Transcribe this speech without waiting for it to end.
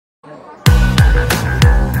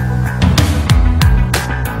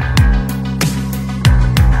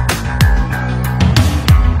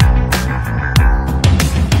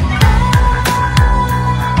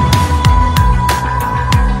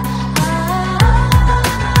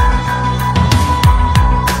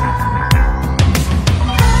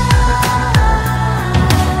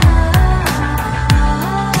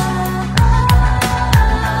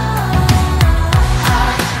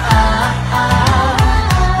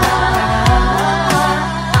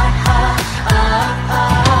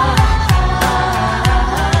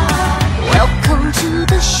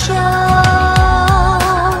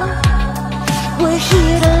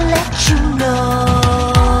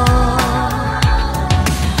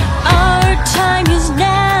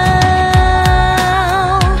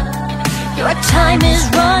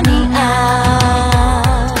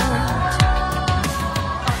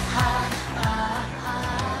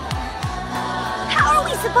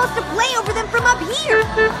supposed to play over them from up here?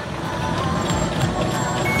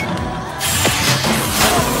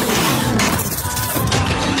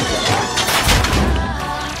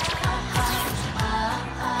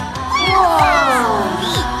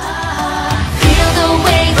 Feel the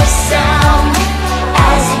wave of sound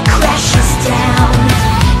as it crashes down.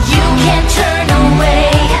 You can't turn away,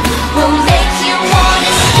 we'll make you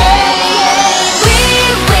wanna stay. We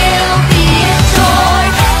will be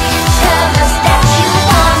adored. Tell us that you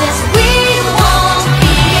want us, we won't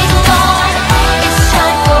be ignored. It's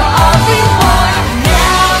time for our reward.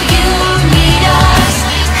 Now you need us,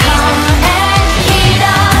 come and heed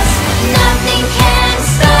us. Nothing can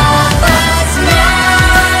stop us now.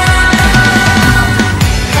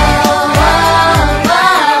 Oh, oh,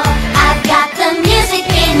 oh, I've got the music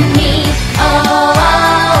in me. Oh,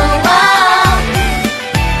 oh, oh.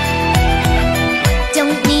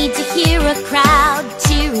 Don't need to hear a crowd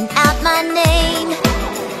cheering out my name.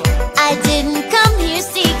 I didn't come here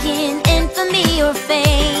seeking infamy or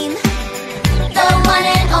fame. The one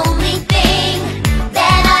and only thing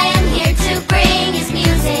that I am here to bring is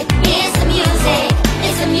music, is the music,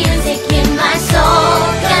 is the music in my soul.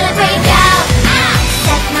 Gonna break out,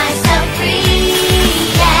 set myself free,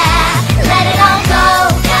 yeah. Let it all go,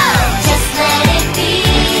 just let it be,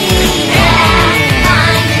 yeah.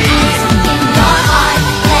 Find the music in your heart,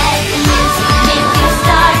 let the music make you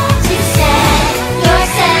start to set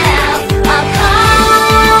yourself apart.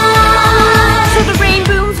 So the Rain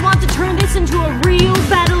Booms want to turn this into a real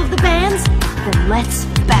battle of the bands? Then let's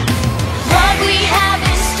battle. What we have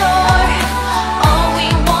in store, all we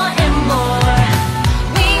want and more.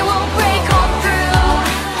 We will break on through.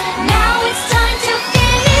 Now it's time to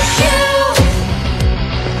finish you.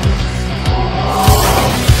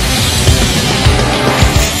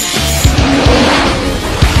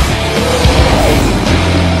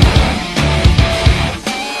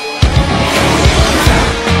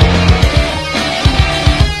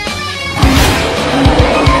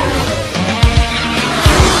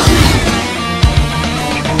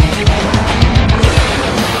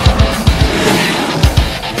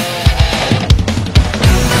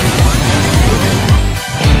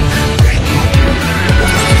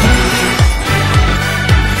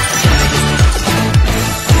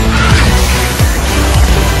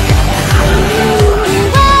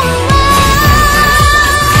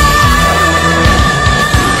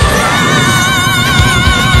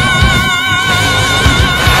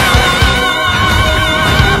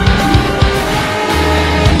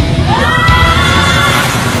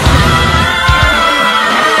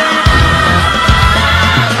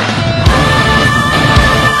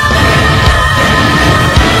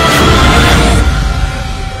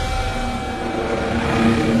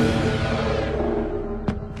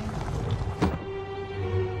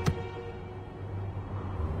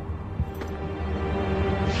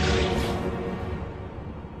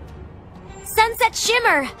 Sunset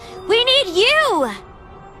Shimmer, we need you!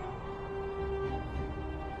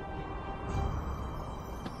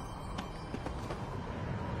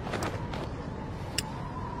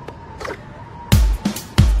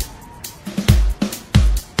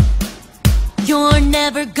 You're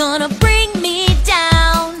never gonna bring me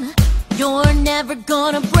down. You're never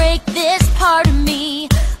gonna break this part of me.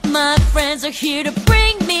 My friends are here to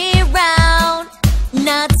bring me round.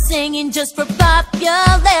 Not singing just for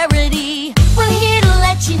popularity. We're here to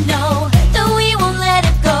let you know that we won't let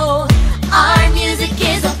it go. Our music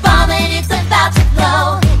is a bomb and it's about to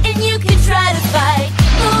blow. And you can try to fight,